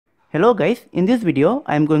Hello guys, in this video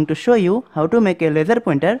I am going to show you how to make a laser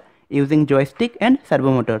pointer using joystick and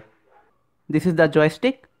servo motor. This is the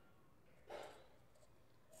joystick.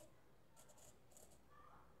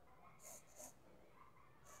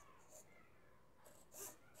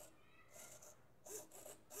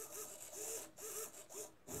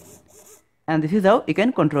 And this is how you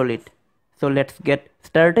can control it. So let's get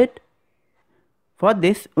started. For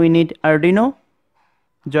this we need Arduino,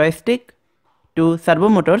 joystick, two servo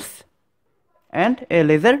motors and a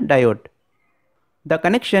laser diode. The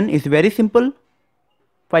connection is very simple.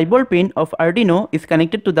 5V pin of Arduino is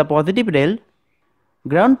connected to the positive rail,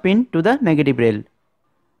 ground pin to the negative rail.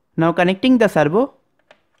 Now connecting the servo.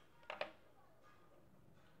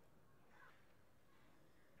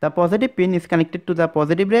 The positive pin is connected to the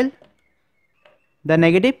positive rail. The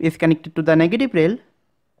negative is connected to the negative rail.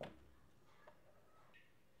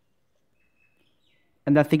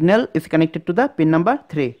 And the signal is connected to the pin number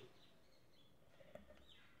 3.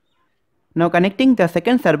 Now connecting the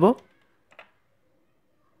second servo.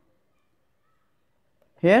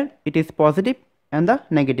 Here it is positive and the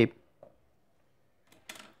negative.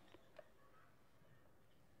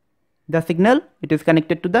 The signal, it is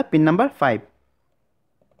connected to the pin number 5.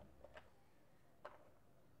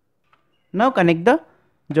 Now connect the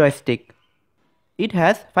joystick. It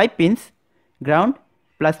has 5 pins: ground,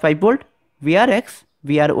 plus 5V, VRX,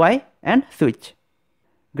 VRY and switch.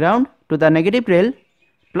 Ground to the negative rail,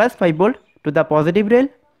 plus 5V to the positive rail,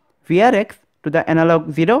 VRX to the analog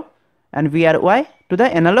 0 and VRY to the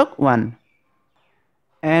analog 1.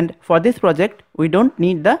 And for this project we don't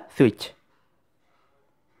need the switch.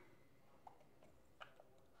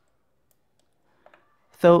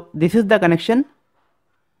 So this is the connection,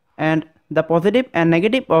 and the positive and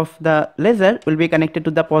negative of the laser will be connected to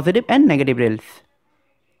the positive and negative rails.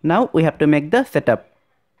 Now we have to make the setup.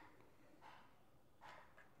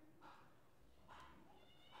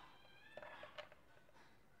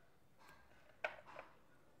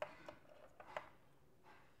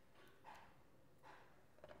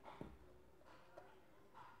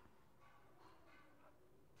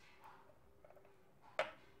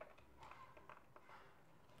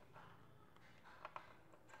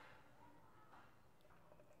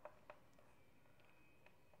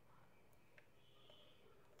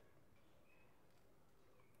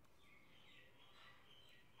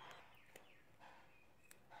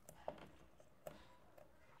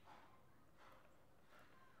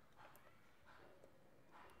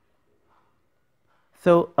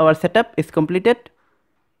 So our setup is completed.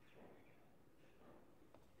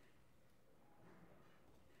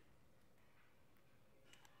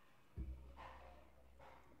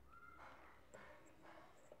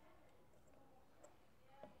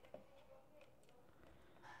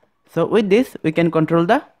 So with this we can control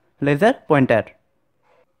the laser pointer.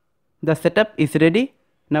 The setup is ready.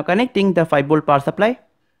 Now connecting the 5V power supply.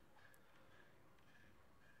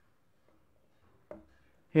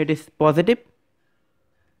 Here it is positive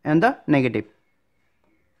and the negative.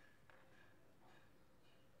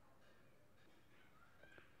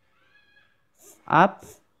 Up,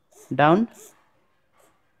 down,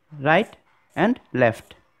 right and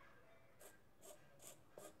left.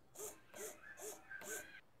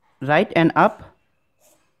 Right and up,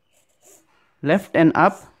 left and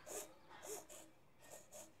up,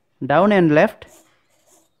 down and left,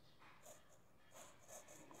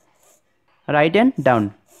 right and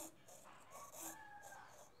down.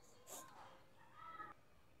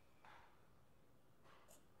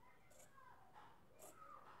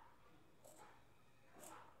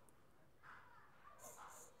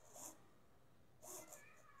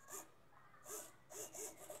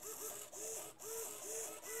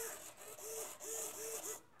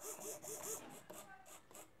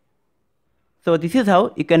 So this is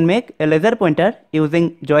how you can make a laser pointer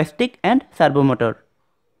using joystick and servo motor.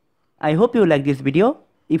 I hope you like this video.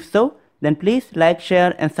 If so, then please like,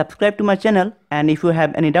 share and subscribe to my channel. And if you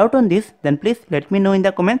have any doubt on this, then please let me know in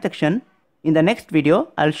the comment section. In the next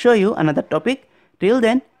video, I'll show you another topic. Till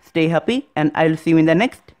then, stay happy and I'll see you in the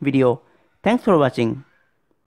next video. Thanks for watching.